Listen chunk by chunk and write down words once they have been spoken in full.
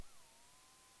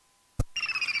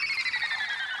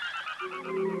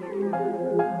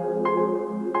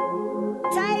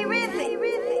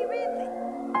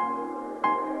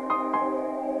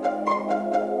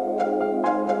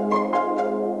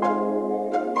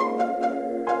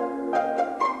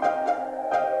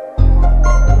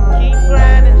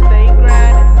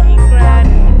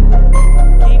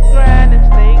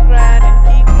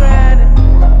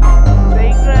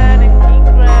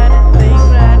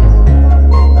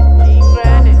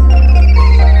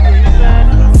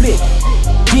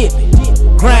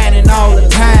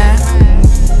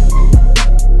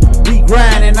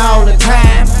All the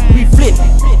time, we flip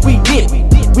it, we dip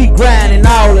it, we grindin'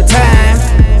 all the time,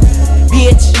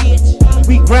 bitch.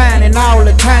 We grindin' all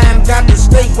the time, got to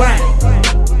stay grindin'.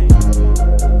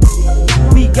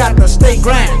 We got to stay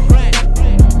grindin'.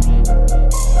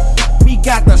 We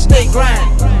got to stay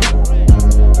grindin',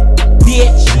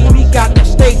 bitch. We got to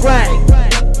stay grindin',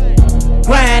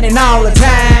 grindin' all the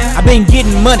time. I've been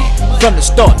getting money from the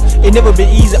start. It never been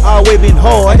easy, always been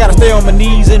hard. I gotta stay on my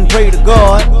knees and pray to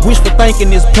God. Wishful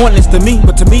thinking is pointless to me,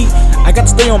 but to me, I got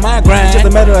to stay on my grind. It's just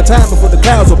a matter of time before the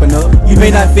clouds open up. You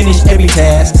may not finish every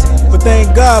task, but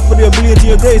thank God for the ability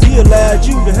of grace He allowed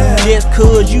you to have. Just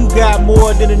cause you got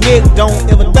more than the next, don't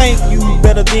ever think you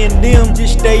better than them.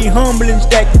 Just stay humble and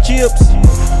stack the chips.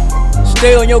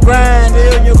 Stay on your grind,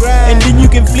 and then you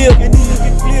can flip,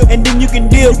 and then you can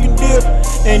dip,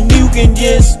 and you can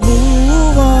just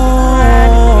move on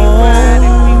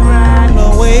the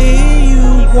way you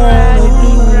wanna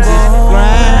do it.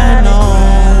 Grind on,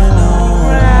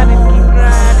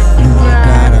 you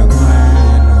gotta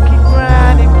grind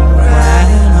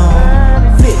on,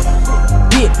 flip,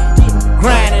 dip,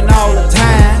 grinding all the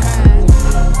time.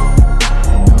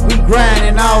 We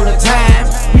grinding all the time.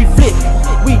 We flip,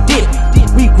 we dip,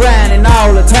 we grinding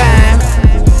all the time,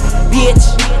 bitch.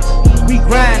 We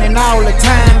grinding all the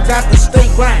time, got to stay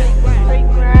grinding.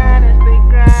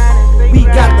 We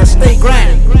got to stay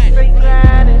grinding.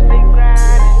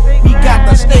 We got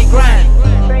to stay grinding,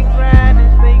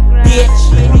 bitch.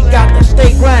 We got to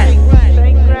stay grinding,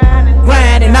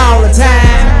 grinding all the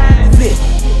time. Flip,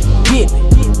 dip,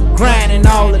 grinding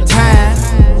all the time.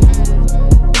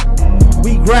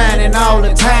 We grinding all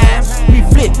the time. We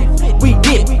flip, we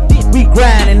dip, we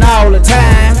grinding all the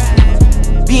time,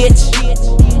 bitch.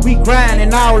 We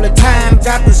grinding all the time,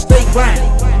 got to stay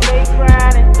grinding.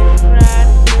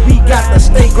 We got to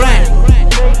stay grinding.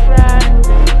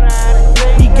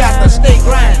 We got to stay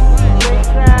grinding,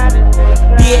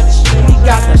 bitch. We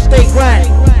got to stay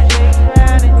grinding,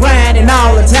 grinding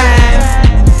all the time,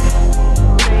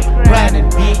 grinding,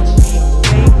 bitch.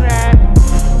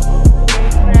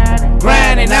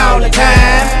 Grinding all the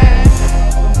time.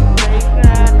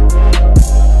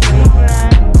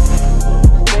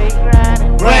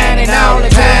 Grinding all the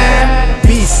time.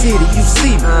 B.City, you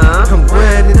see me. I'm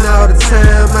grinding all the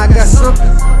time. I got something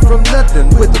from nothing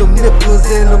with them nipples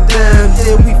and them dimes.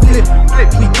 Yeah, we flip it,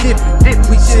 we dip it,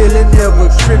 we chillin', never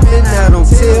trippin'. I don't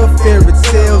tell fairy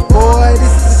tales, boy.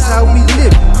 This is how we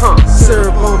live.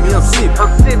 Syrup on me, I'm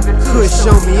sippin'. Kush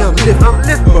on me, I'm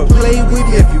liftin'. But play with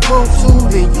me if you want to,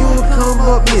 then you'll come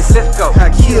up missing.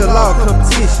 I kill all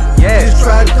competition. Just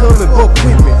try to come and buck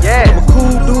with me. I'm a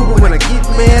cool dude, but when I get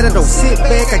mad, I don't sit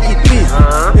back, I get busy.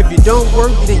 If you don't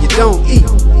work, then you don't eat.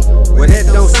 Well, that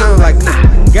don't sound like me.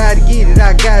 Gotta get it,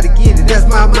 I gotta get it. That's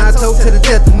my motto to the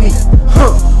death of me.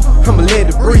 I'ma let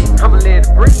it breathe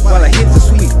while I hit the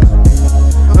sweet.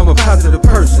 I'm a positive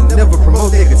person, never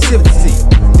promote negativity.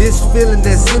 This feeling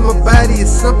that's in my body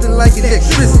is something like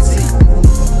electricity.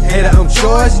 And I'm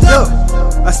charged up,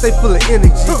 I stay full of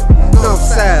energy.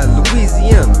 Northside,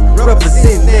 Louisiana,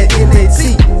 representing that NAT.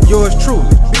 Yours truly,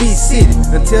 B.City,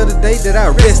 until the day that I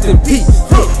rest in peace.